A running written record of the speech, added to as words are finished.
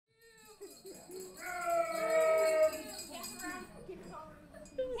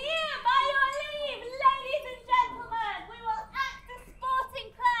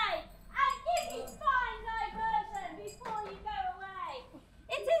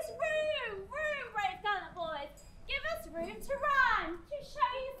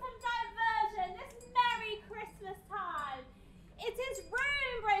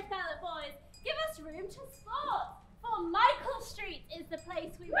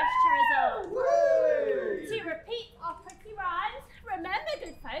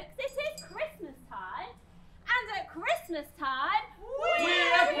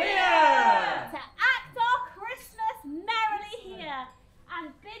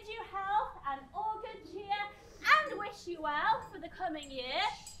bid you health and all good cheer and wish you well for the coming year.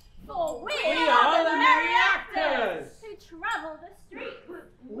 For we are the merry actors who travel the streets.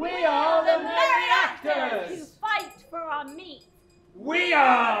 We are the merry actors who fight for our meat. We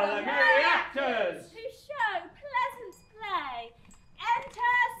are the merry actors who show pleasant play.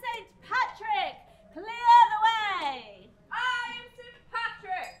 Enter St. Patrick, clear the way. I am St.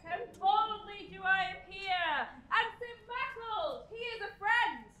 Patrick, and boldly do I appear. And St. Mackles, he is a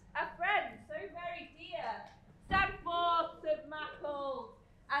friend so very dear. Stand forth, St. Mackles,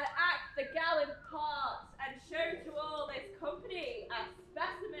 and act the gallant part, and show to all this company a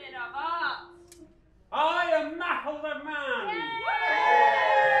specimen of art. I am Mackles of Man.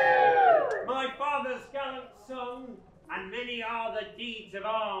 My father's gallant son, and many are the deeds of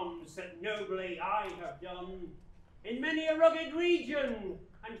arms that nobly I have done, in many a rugged region,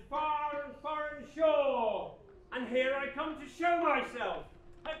 and far and foreign shore. And here I come to show myself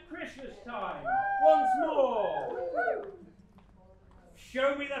at Christmas time once more.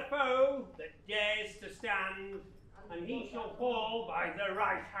 Show me the foe that dares to stand, and he shall fall by the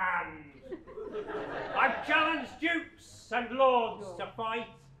right hand. I've challenged dukes and lords to fight,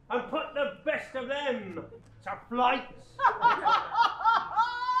 and put the best of them to flight.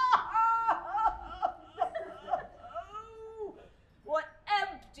 What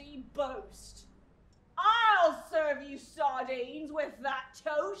empty boast! I'll serve you sardines with that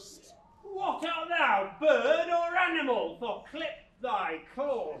toast. What art thou, bird or animal? For clip thy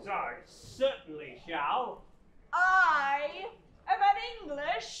claws I certainly shall. I am an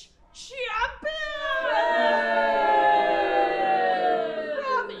English champion!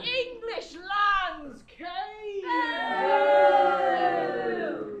 From English lands came!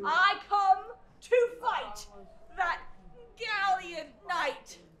 I come to fight that gallant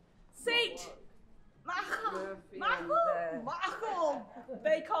knight, Saint Machel,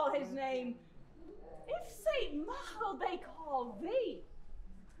 they call his name. If Saint Machel they call thee,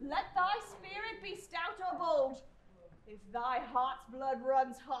 let thy spirit be stout or bold. If thy heart's blood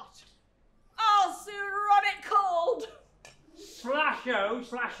runs hot, I'll soon run it cold.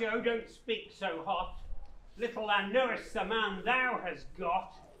 Slasho, don't speak so hot. Little thou knowest the man thou hast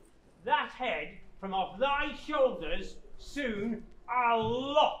got. That head from off thy shoulders soon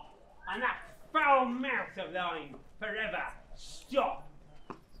I'll lop, and that foul mouth of thine forever stop.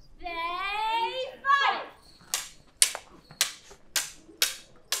 They fight!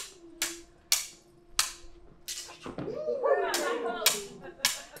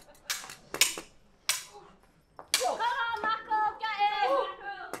 Come on, Mackle, get in!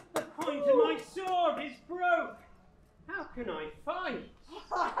 The point of my sword is broke. How can I fight?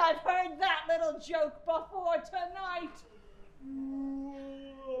 I've heard that little joke before tonight.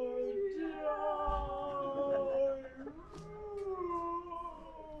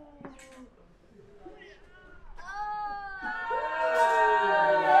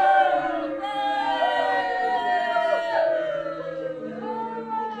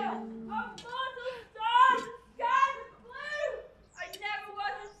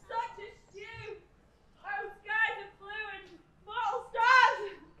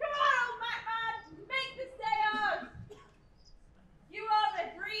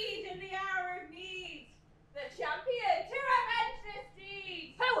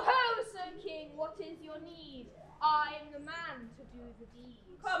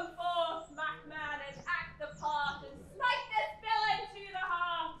 Come forth, Macman, and act the part, and smite this villain to the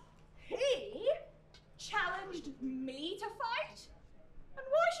heart. He challenged me to fight? And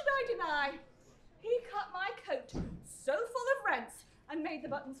why should I deny? He cut my coat so full of rents and made the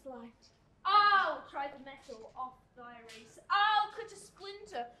buttons fly. I'll try the metal off thy race. I'll cut a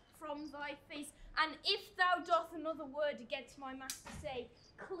splinter from thy face. And if thou doth another word against my master say,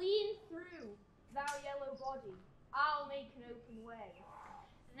 clean through thou yellow body, I'll make an open way.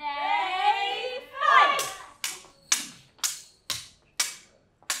 They fight!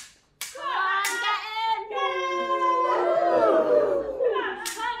 Come on, get in!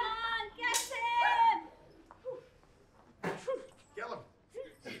 Come on, get in! Kill him.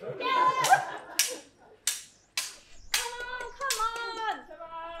 Get in! Come on! Come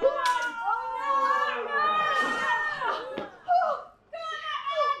on! Oh, no!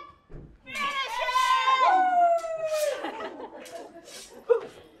 Finish it!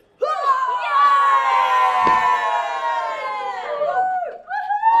 Yeah!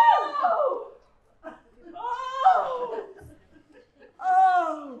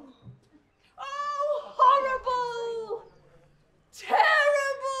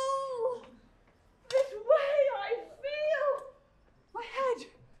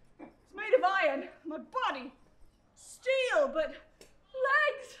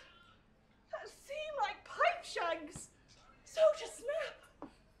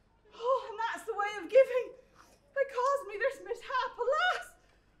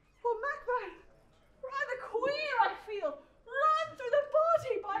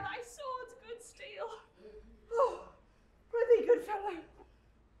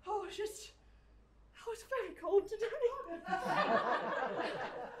 was very cold today.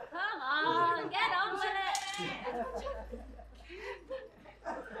 Come on, get on with it.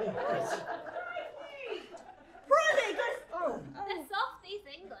 Pretty good. They're soft, these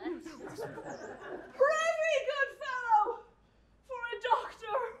English. Pretty good fellow for a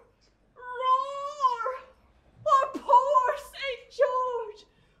doctor. Roar! Our poor St. George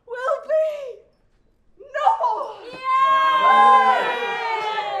will be no more. Yeah!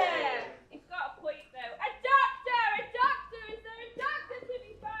 He's got a point though. A doctor! Is there a doctor to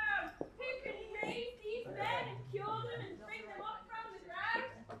be found who can raise these men and cure them and bring them up from the ground?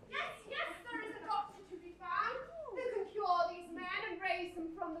 Yes, there is a doctor to be found who can cure these men and raise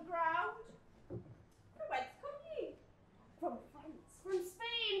them from the ground. From whence come ye? From France, from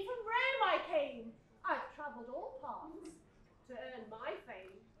Spain, from Rome I came. I've travelled all parts to earn my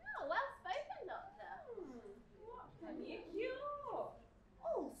fame. Oh, well spoken, Doctor. What can you cure?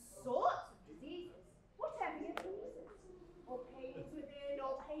 All sorts of diseases, whatever you pleases. All pains within,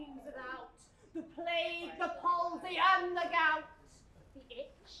 all pains without. The plague, the palsy, and the gout. The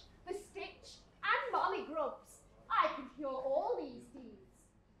itch, the stitch, and molly grubs. I can cure all these deeds.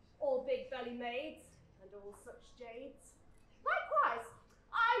 All big belly maids, and all such jades. Likewise,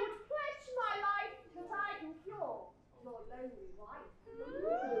 I would pledge my life that I can cure your lonely wife.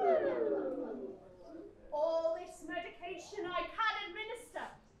 All this medication I can administer,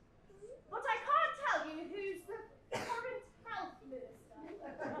 but I can't tell you who's the current health minister.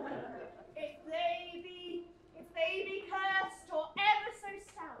 If they be cursed or ever so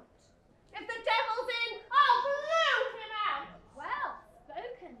stout, if the devil's in, I'll blow him out. Well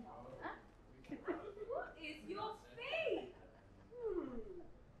spoken, Doctor. What is your fee?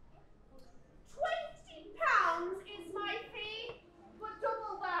 £20 is my fee, but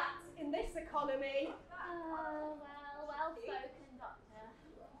double that in this economy. Well spoken, Doctor.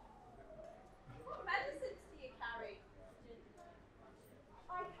 What medicines do you carry?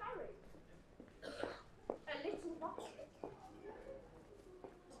 I carry a little bottle of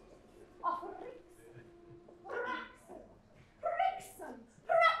Rixon,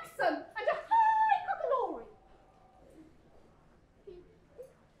 and a high cockalory.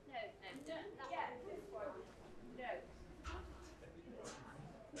 No. Yeah, this one. No.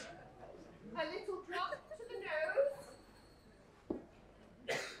 A little drop to the nose.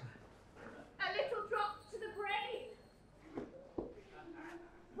 A little drop to the brain.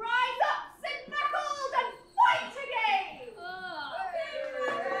 Rise up, St. Maccled, and fight again!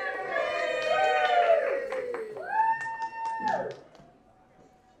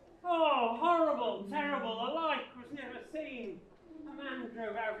 Oh, horrible, terrible, a like was never seen. A man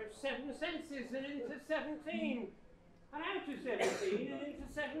drove out of 7 senses and into 17, and out of 17 and into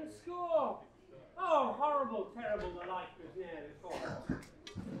 7 score. Oh, horrible, terrible, the like was ne'er before.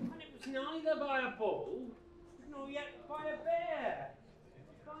 And it was neither by a bull, nor yet by a bear,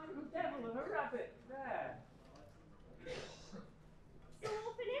 by the devil of a rabbit there. So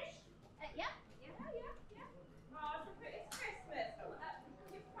all finished? Yeah. Oh, it's Christmas.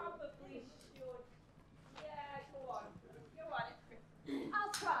 You probably should. Yeah, go on. It's Christmas.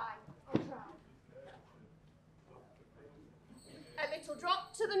 I'll try. A little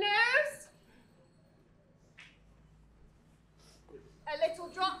drop to the nose. A little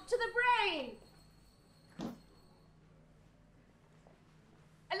drop to the brain.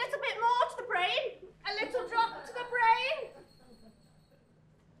 A little bit more to the brain. A little drop to the brain.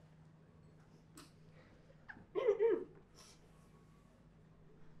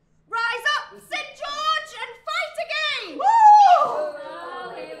 Rise up, St. George, and fight again! Woo!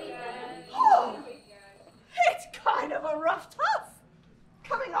 Oh, here we go. Oh, it's kind of a rough tough.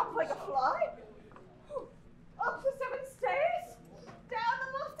 Coming up like a fly. Up the 7 stairs. Down the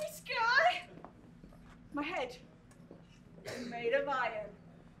lofty sky. My head is made of iron.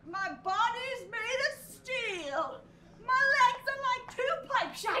 My body's made of steel. My legs are like 2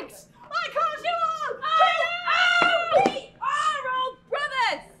 pipe shanks. I cause you all We are all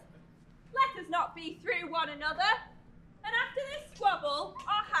brothers! Let us not be through one another. And after this squabble,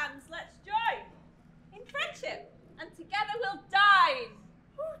 our hands let's join. In friendship, and together we'll dine.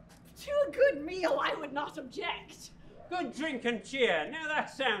 to a good meal. I would not object. Good drink and cheer, now that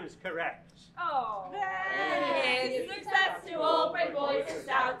sounds correct. Oh. Here's success to all brave boys and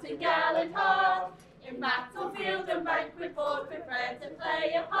stout and gallant heart. In battle, field and banquet, board with friends and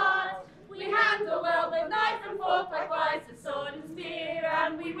play a part. We handle well with knife and fork, likewise with sword and spear.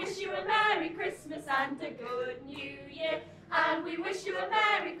 And we wish you a Merry Christmas and a good New Year. And we wish you a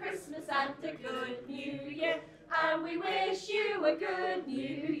Merry Christmas and a good New Year. And we wish you a good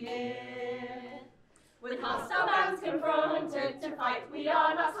New Year. With hostile bands confronted to fight. We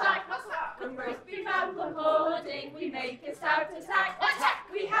are not slack, from roast beef and plum pudding. We make a stout attack.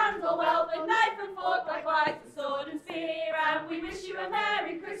 We handle well with knife and fork, likewise the sword and spear. And we wish you a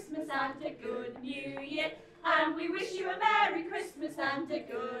Merry Christmas and a good New Year. And we wish you a Merry Christmas and a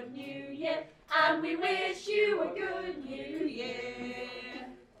good New Year. And we wish you a good New Year.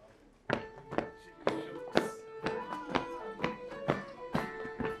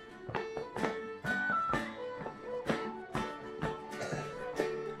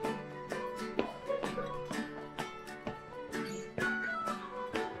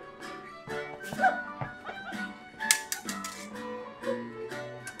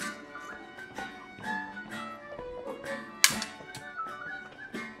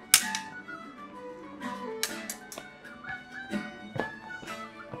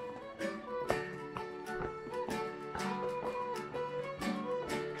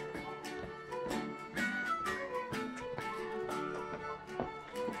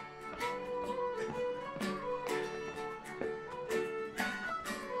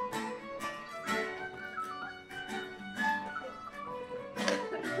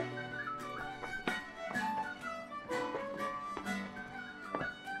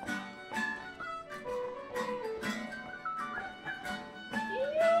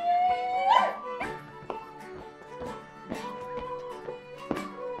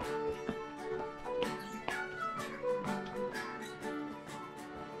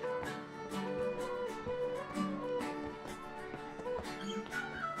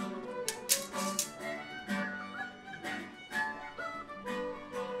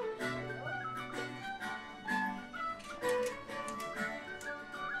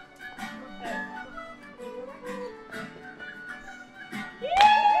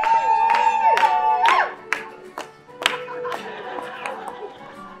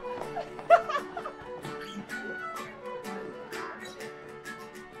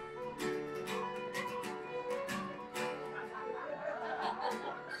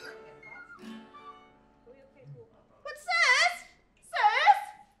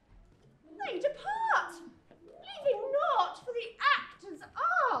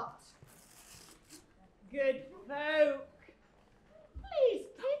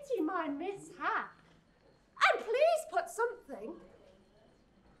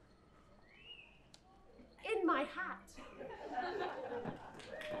 In my hat.